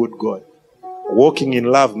 He's a good God. Walking in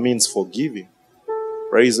love means forgiving.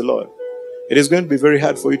 Praise the Lord. It is going to be very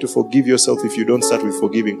hard for you to forgive yourself if you don't start with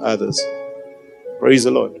forgiving others. Praise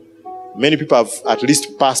the Lord. Many people have at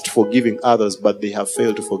least passed forgiving others, but they have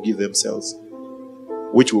failed to forgive themselves,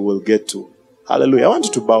 which we will get to. Hallelujah. I want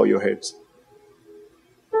you to bow your heads.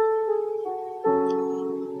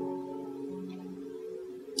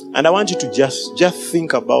 And I want you to just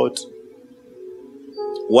think about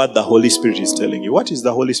what the Holy Spirit is telling you. What is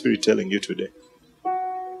the Holy Spirit telling you today?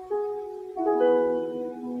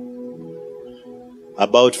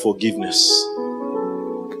 About forgiveness.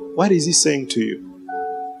 What is he saying to you?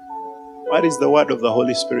 What is the word of the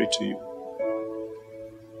Holy Spirit to you?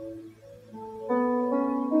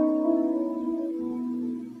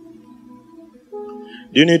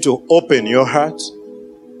 Do you need to open your heart?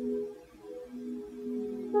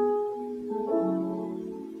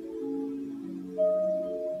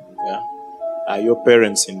 Yeah. Are your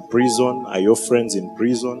parents in prison? Are your friends in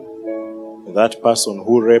prison? that person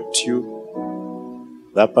who raped you,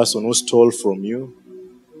 that person who stole from you,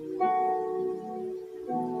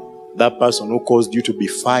 that person who caused you to be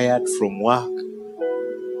fired from work,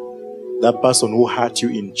 that person who hurt you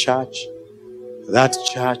in church, that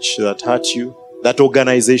church that hurt you, that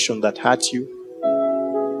organization that hurt you,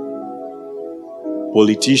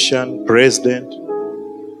 politician, president,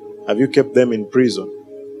 have you kept them in prison?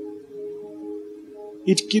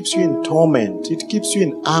 It keeps you in torment. It keeps you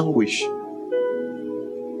in anguish.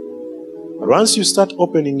 But once you start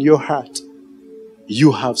opening your heart,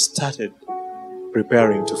 you have started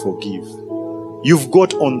preparing to forgive. You've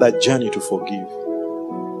got on that journey to forgive.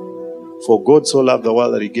 For God so loved the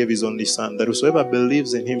world that he gave his only Son, that whosoever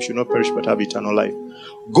believes in him should not perish but have eternal life.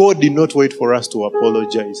 God did not wait for us to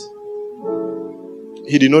apologize.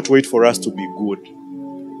 He did not wait for us to be good.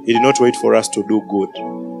 He did not wait for us to do good.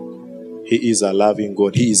 He is a loving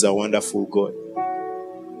God. He is a wonderful God.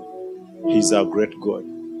 He is a great God.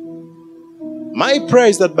 My prayer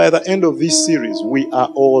is that by the end of this series, we are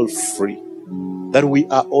all free. That we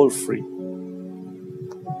are all free.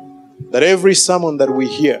 That every sermon that we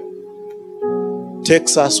hear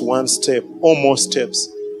takes us one step or more steps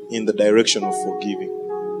in the direction of forgiving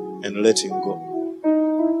and letting go.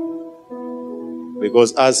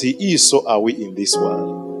 Because as he is, so are we in this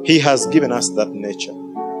world. He has given us that nature.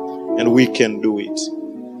 And we can do it.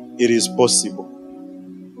 It is possible.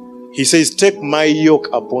 He says, take my yoke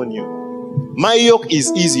upon you. My yoke is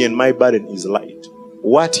easy and my burden is light.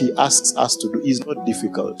 What he asks us to do is not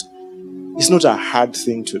difficult. It's not a hard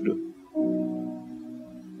thing to do,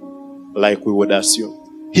 like we would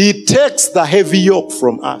assume. He takes the heavy yoke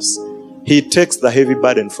from us. He takes the heavy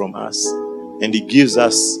burden from us. And he gives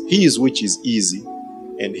us his which is easy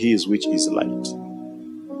and his which is light.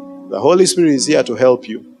 The Holy Spirit is here to help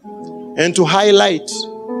you and to highlight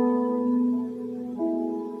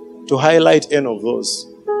any of those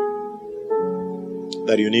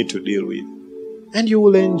that you need to deal with. And you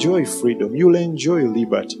will enjoy freedom. You will enjoy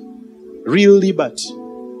liberty. Real liberty.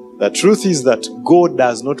 The truth is that God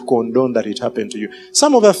does not condone that it happened to you.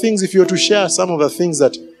 Some of the things, if you were to share some of the things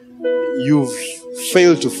that you've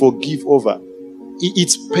failed to forgive over,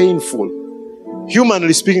 it's painful.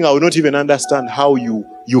 Humanly speaking, I would not even understand how you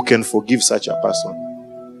can forgive such a person.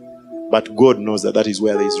 But God knows that is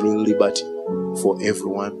where there is real liberty for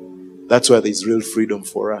everyone. That's where there is real freedom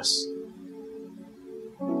for us.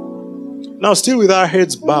 Now, still with our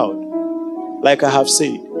heads bowed, like I have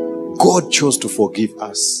said, God chose to forgive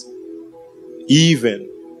us. Even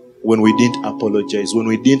when we didn't apologize, when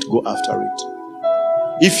we didn't go after it.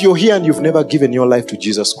 If you're here and you've never given your life to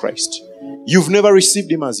Jesus Christ, you've never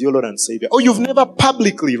received him as your Lord and Savior, or you've never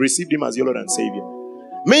publicly received him as your Lord and Savior.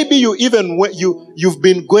 Maybe you've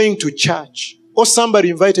been going to church, or somebody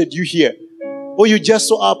invited you here, or you just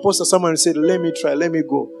saw our poster, someone said, let me try, let me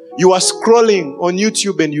go. You are scrolling on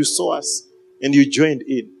YouTube and you saw us and you joined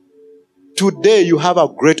in. Today you have a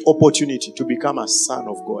great opportunity to become a son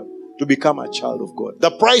of God, to become a child of God.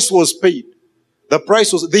 The price was paid. There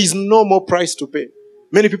is no more price to pay.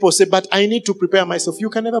 Many people say, but I need to prepare myself. You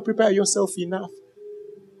can never prepare yourself enough.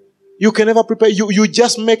 You can never prepare. You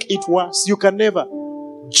just make it worse. You can never.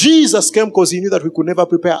 Jesus came because he knew that we could never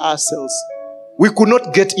prepare ourselves. We could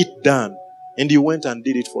not get it done. And he went and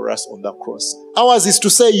did it for us on the cross. Ours is to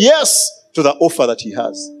say yes to the offer that he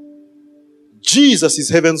has. Jesus is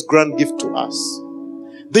heaven's grand gift to us.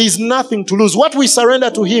 There is nothing to lose. What we surrender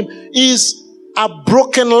to him is a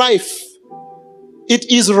broken life.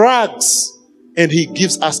 It is rags. And he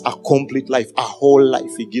gives us a complete life, a whole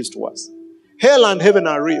life he gives to us. Hell and heaven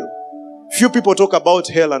are real. Few people talk about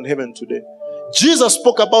hell and heaven today. Jesus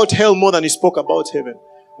spoke about hell more than he spoke about heaven.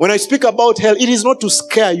 When I speak about hell, it is not to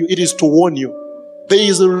scare you, it is to warn you. There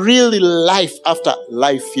is really life after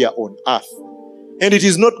life here on earth. And it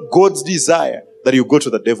is not God's desire that you go to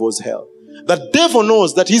the devil's hell. The devil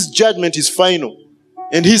knows that his judgment is final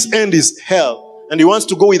and his end is hell. And he wants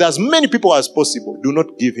to go with as many people as possible. Do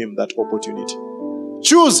not give him that opportunity.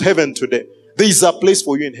 Choose heaven today. There is a place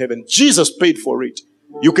for you in heaven. Jesus paid for it.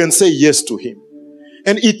 You can say yes to him.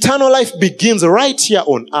 And eternal life begins right here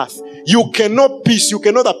on earth. You can know peace. You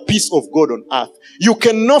can know the peace of God on earth. You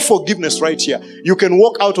can know forgiveness right here. You can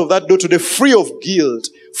walk out of that door today free of guilt,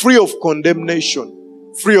 free of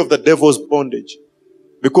condemnation, free of the devil's bondage.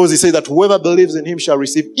 Because he says that whoever believes in him shall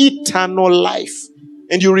receive eternal life.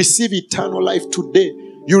 And you receive eternal life today.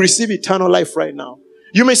 You receive eternal life right now.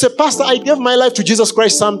 You may say, Pastor, I gave my life to Jesus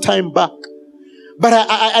Christ some time back. But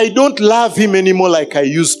I don't love him anymore like I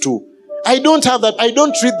used to. I don't have that. I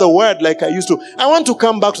don't treat the word like I used to. I want to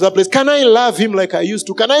come back to that place. Can I love him like I used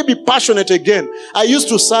to? Can I be passionate again? I used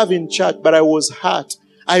to serve in church, but I was hurt.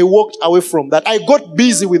 I walked away from that. I got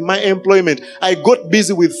busy with my employment. I got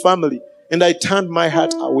busy with family. And I turned my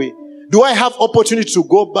heart away. Do I have opportunity to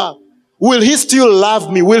go back? Will he still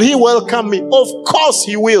love me? Will he welcome me? Of course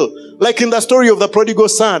he will. Like in the story of the prodigal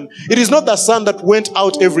son. It is not the son that went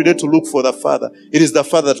out every day to look for the father. It is the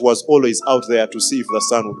father that was always out there to see if the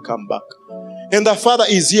son would come back. And the father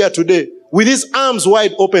is here today with his arms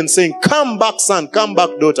wide open saying, come back, son. Come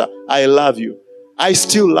back, daughter. I love you. I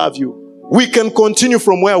still love you. We can continue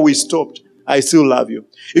from where we stopped. I still love you.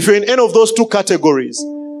 If you're in any of those two categories,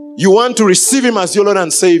 you want to receive him as your Lord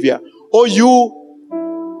and Savior, or you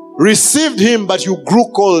received him but you grew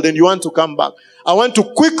cold and you want to come back, I want to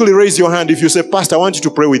quickly raise your hand. If you say, Pastor, I want you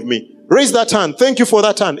to pray with me. Raise that hand. Thank you for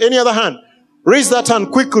that hand. Any other hand? Raise that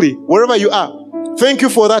hand quickly, wherever you are. Thank you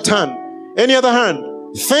for that hand. Any other hand?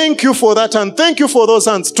 Thank you for that hand. Thank you for those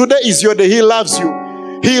hands. Today is your day. He loves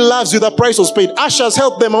you. He loves you. The price was paid. Ushers,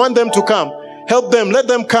 help them. I want them to come. Help them. Let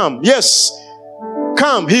them come. Yes.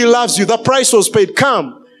 Come. He loves you. The price was paid.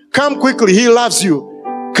 Come. Come quickly. He loves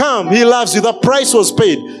you. Come. He loves you. The price was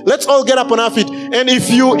paid. Let's all get up on our feet. And if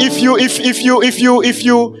you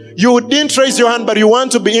didn't raise your hand but you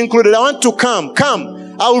want to be included, I want to come.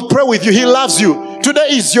 Come. I will pray with you. He loves you. Today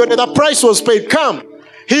is your day. The price was paid. Come.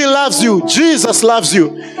 He loves you. Jesus loves you.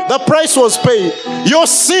 The price was paid. Your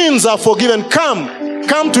sins are forgiven. Come.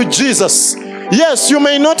 Come to Jesus. Yes, you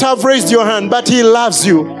may not have raised your hand, but he loves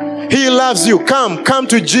you. He loves you. Come. Come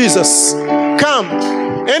to Jesus. Come.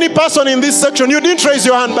 Any person in this section, you didn't raise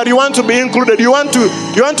your hand, but you want to be included. You want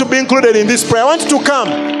to be included in this prayer. I want you to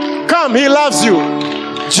come. Come. He loves you.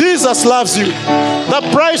 Jesus loves you. The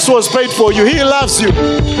price was paid for you. He loves you.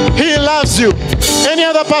 He loves you. Any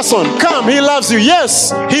other person, come. He loves you.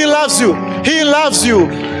 Yes, he loves you. He loves you.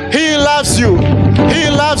 He loves you. He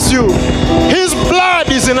loves you. His blood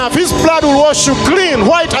is enough. His blood will wash you clean,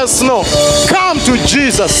 white as snow. Come to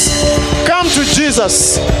Jesus. Come to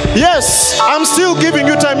Jesus. Yes, I'm still giving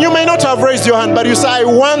you time. You may not have raised your hand, but you say, I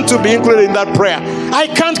want to be included in that prayer. I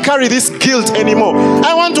can't carry this guilt anymore.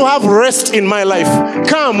 I want to have rest in my life.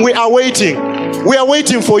 Come, we are waiting. We are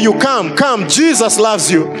waiting for you. Come, come. Jesus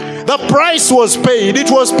loves you. The price was paid.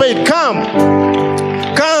 It was paid. Come.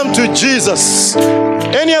 Come to Jesus.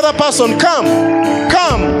 Any other person, come.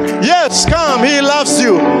 Come. Yes, come. He loves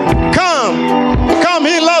you. Come. Come.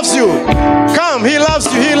 He loves you. Come. He loves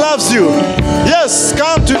you. He loves you. Yes,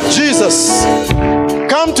 come to Jesus.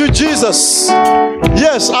 Come to Jesus.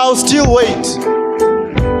 Yes, I'll still wait.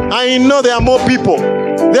 I know there are more people.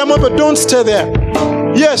 There are more, but don't stay there.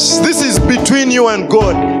 Yes, this is between you and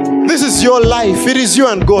God. This is your life. It is you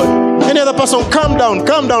and God. Any other person, calm down,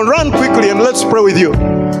 run quickly and let's pray with you.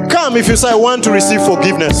 Come if you say, I want to receive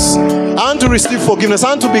forgiveness. I want to receive forgiveness. I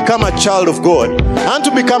want to become a child of God.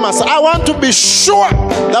 I want to be sure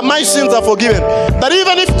that my sins are forgiven. That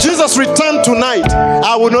even if Jesus returned tonight,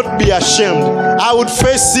 I would not be ashamed. I would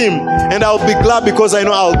face him and I will be glad because I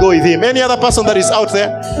know I'll go with him. Any other person that is out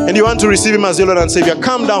there and you want to receive him as your Lord and Savior,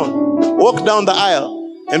 come down, walk down the aisle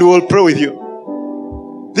and we will pray with you.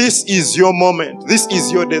 This is your moment. This is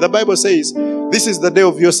your day. The Bible says, this is the day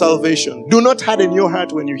of your salvation. Do not harden your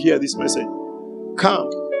heart when you hear this message. Come.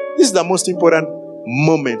 This is the most important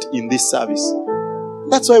moment in this service.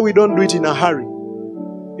 That's why we don't do it in a hurry.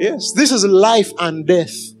 Yes, this is life and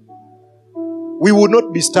death. We would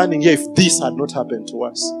not be standing here if this had not happened to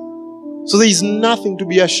us. So there is nothing to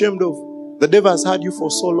be ashamed of. The devil has had you for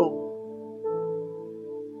so long.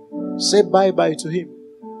 Say bye-bye to him.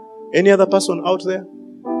 Any other person out there?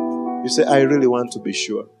 You say, I really want to be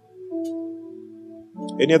sure.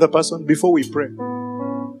 Any other person? Before we pray.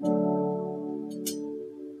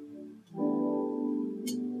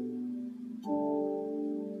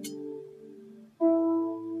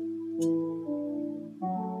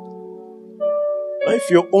 Now, if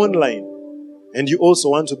you're online and you also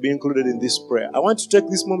want to be included in this prayer, I want to take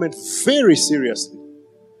this moment very seriously.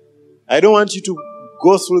 I don't want you to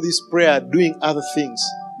go through this prayer doing other things.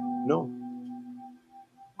 No.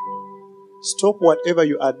 Stop whatever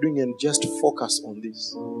you are doing and just focus on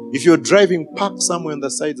this. If you're driving, park somewhere on the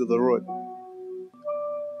sides of the road.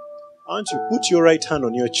 I want you to put your right hand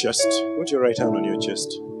on your chest. Put your right hand on your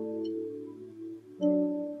chest.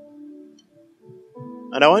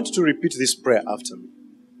 And I want you to repeat this prayer after me.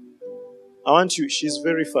 I want you, she's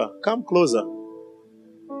very far. Come closer.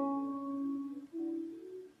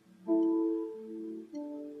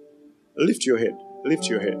 Lift your head. Lift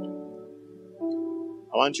your head.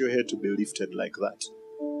 I want your head to be lifted like that.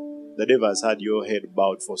 The devil has had your head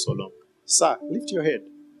bowed for so long. Sir, lift your head.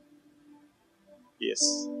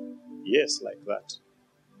 Yes. Yes, like that.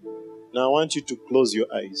 Now I want you to close your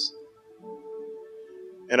eyes.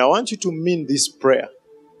 And I want you to mean this prayer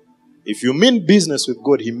If you mean business with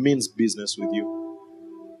God, He means business with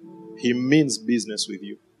you. He means business with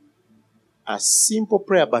you. A simple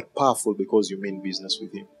prayer but powerful because you mean business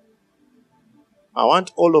with Him. I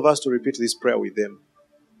want all of us to repeat this prayer with them.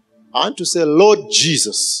 I want to say, Lord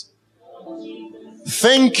Jesus,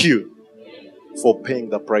 thank you for paying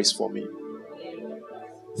the price for me.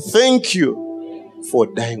 Thank you for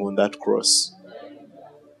dying on that cross.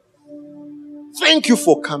 Thank you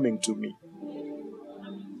for coming to me.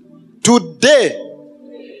 Today,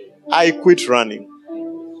 I quit running.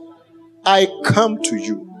 I come to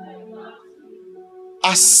you.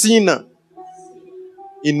 A sinner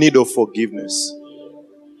in need of forgiveness.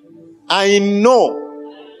 I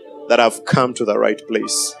know that I've come to the right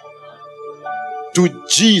place. To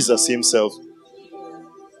Jesus Himself.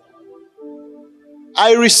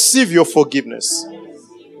 I receive your forgiveness.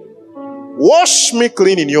 Wash me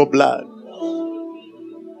clean in your blood.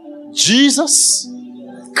 Jesus,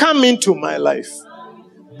 come into my life.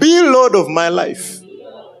 Be Lord of my life.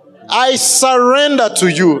 I surrender to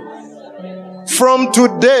you. From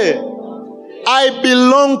today, I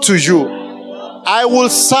belong to you. I will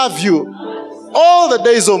serve you all the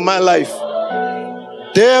days of my life.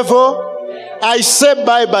 Devil, I say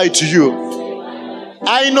bye-bye to you.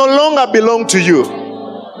 I no longer belong to you.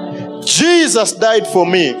 Jesus died for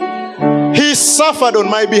me. He suffered on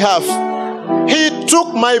my behalf. He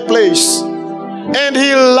took my place. And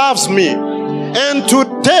He loves me. And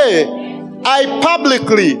today, I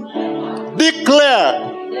publicly declare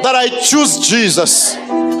that I choose Jesus.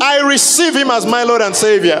 I receive Him as my Lord and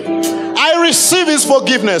Savior. I receive His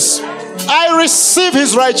forgiveness. I receive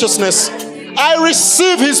His righteousness. I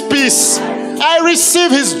receive His peace. I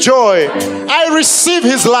receive His joy. I receive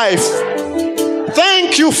His life.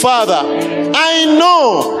 Thank you, Father. I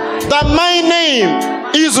know that my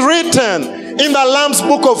name is written in the Lamb's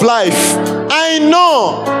Book of Life. I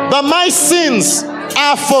know that my sins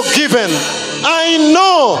are forgiven. I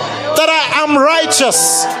know that I am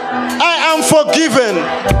righteous. I am forgiven.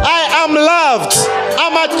 I am loved.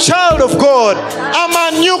 I'm a child of God. I'm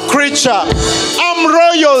a new creature. I'm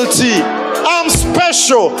royalty. I'm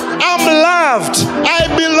special. I'm loved.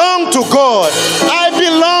 I belong to God. I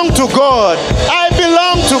belong to God. I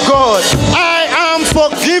belong to God. I am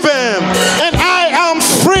forgiven. And I am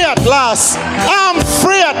free at last. I'm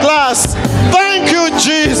free at last. Thank you,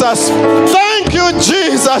 Jesus. Thank you,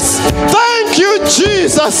 Jesus. Thank you,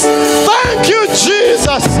 Jesus. Thank you,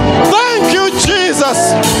 Jesus. Thank you,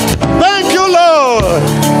 Jesus. Thank you, Lord.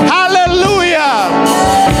 Hallelujah.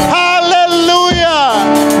 Hallelujah.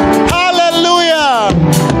 Hallelujah.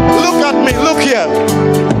 Look at me. Look here.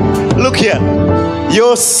 Look here.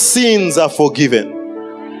 Your sins are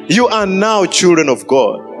forgiven. You are now children of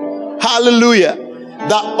God. Hallelujah.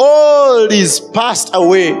 The old is passed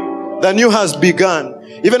away. The new has begun.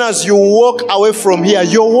 Even as you walk away from here,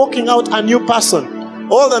 you're walking out a new person.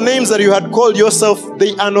 All the names that you had called yourself,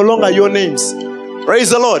 they are no longer your names. Praise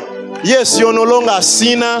the Lord. Yes, you're no longer a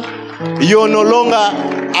sinner. You're no longer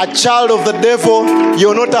a child of the devil.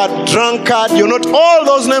 You're not a drunkard. You're not. All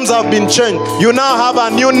those names have been changed. You now have a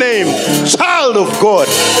new name. Child of God.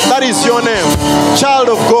 That is your name. Child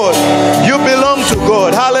of God. You belong to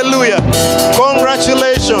God. Hallelujah.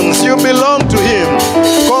 Congratulations. You belong to Him.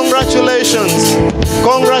 Congratulations.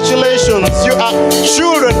 Congratulations. You are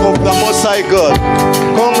children of the Most High God.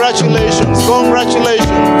 Congratulations. Congratulations.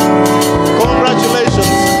 Congratulations.